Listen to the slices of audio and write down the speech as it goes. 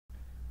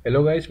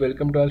Hello guys,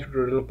 welcome to our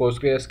tutorial of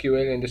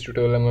PostgreSQL. In this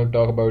tutorial, I'm going to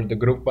talk about the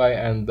group by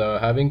and the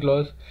having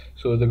clause.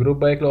 So the group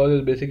by clause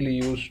is basically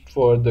used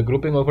for the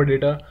grouping of a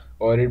data,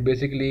 or it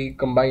basically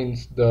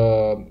combines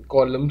the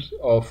columns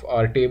of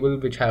our table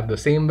which have the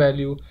same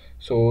value.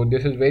 So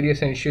this is very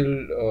essential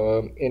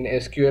in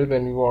SQL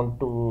when we want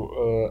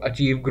to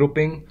achieve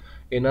grouping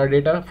in our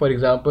data. For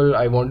example,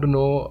 I want to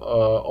know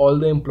all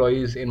the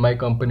employees in my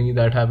company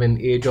that have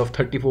an age of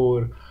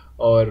 34,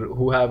 or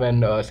who have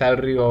an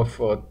salary of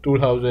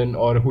 2000,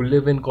 or who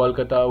live in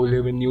Kolkata, who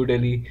live in New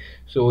Delhi,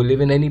 so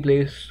live in any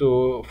place.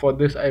 So for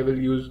this I will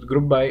use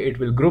group by. It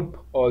will group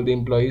all the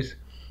employees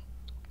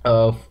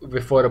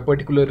for a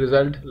particular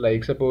result.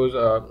 Like suppose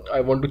I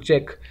want to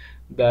check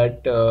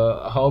that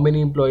how many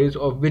employees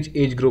of which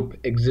age group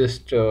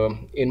exist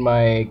in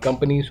my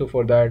company. So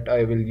for that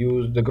I will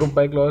use the group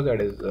by clause,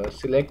 that is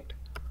select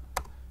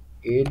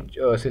age,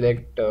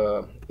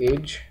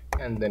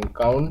 and then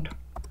count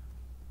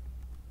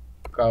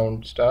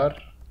star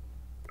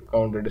to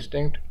count the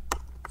distinct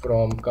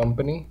from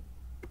company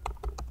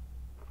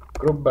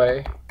group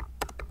by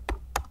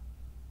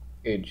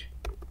age.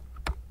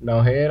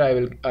 Now here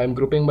I'm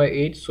grouping by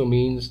age, so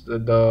means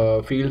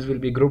the fields will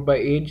be grouped by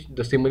age.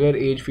 The similar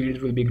age fields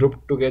will be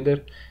grouped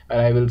together,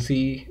 and I will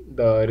see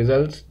the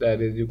results.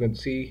 That is, you can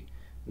see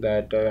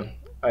that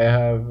I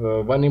have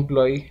one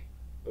employee.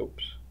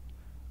 Oops.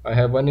 I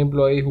have one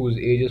employee whose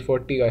age is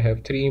 40. I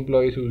have three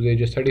employees whose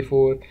age is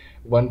 34,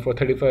 one for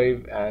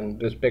 35,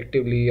 and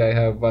respectively I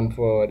have one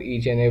for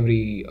each and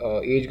every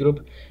age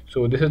group.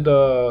 So this is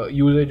the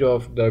usage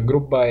of the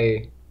group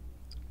by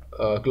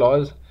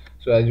clause.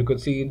 So as you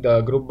could see,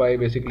 the group by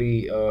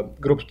basically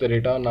groups the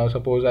data. Now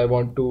suppose I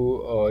want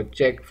to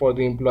check for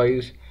the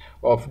employees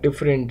of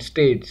different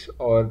states,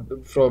 or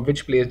from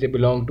which place they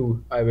belong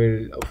to. I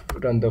will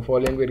run the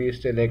following query: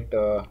 select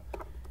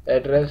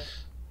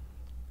address,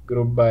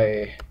 group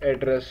by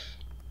address.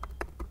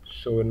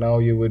 So now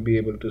you would be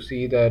able to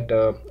see that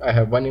I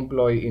have one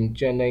employee in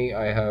Chennai,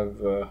 I have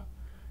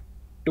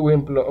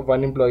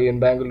one employee in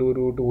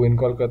Bangalore, two in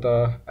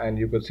Kolkata, and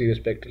you could see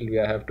respectively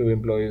I have two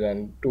employees,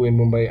 and two in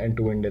Mumbai and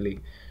two in Delhi.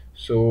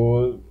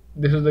 So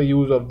this is the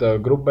use of the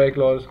group by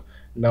clause.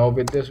 Now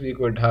with this we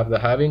could have the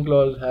having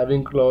clause.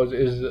 Having clause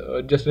is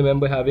just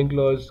remember, having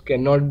clause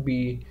cannot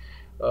be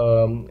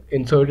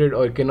inserted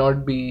or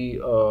cannot be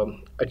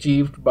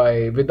achieved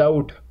by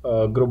without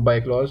group by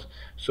clause.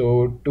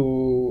 So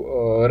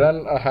to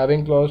run a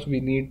having clause we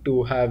need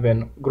to have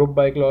an group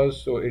by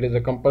clause, so it is a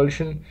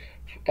compulsion.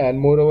 And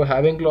moreover,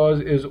 having clause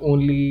is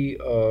only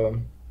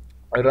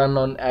run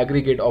on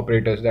aggregate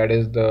operators, that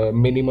is the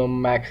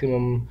minimum,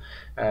 maximum,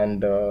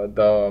 and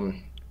the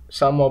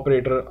sum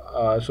operator.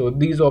 So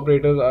these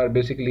operators are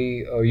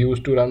basically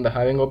used to run the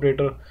having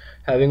operator.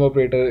 Having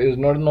operator is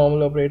not a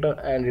normal operator,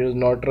 and it is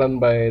not run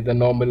by the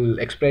normal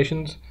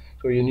expressions.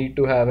 So you need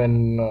to have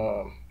an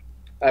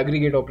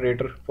aggregate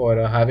operator for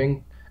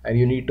having, and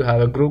you need to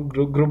have a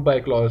group by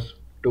clause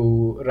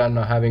to run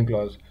a having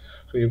clause.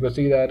 So you can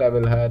see that I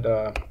will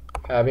have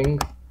having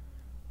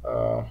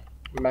uh,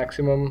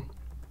 maximum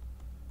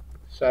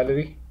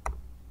salary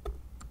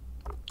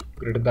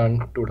greater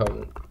than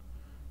 2000.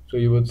 So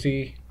you would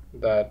see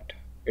that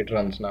it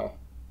runs now.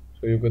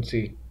 So you could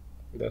see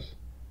this,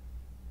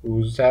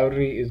 whose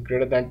salary is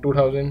greater than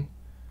 2000,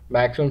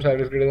 maximum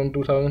salary is greater than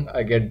 2000.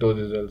 I get those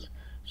results.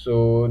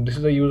 So this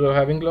is the use of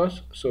having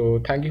clause.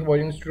 So thank you for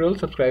watching this tutorial.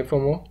 Subscribe for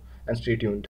more and stay tuned.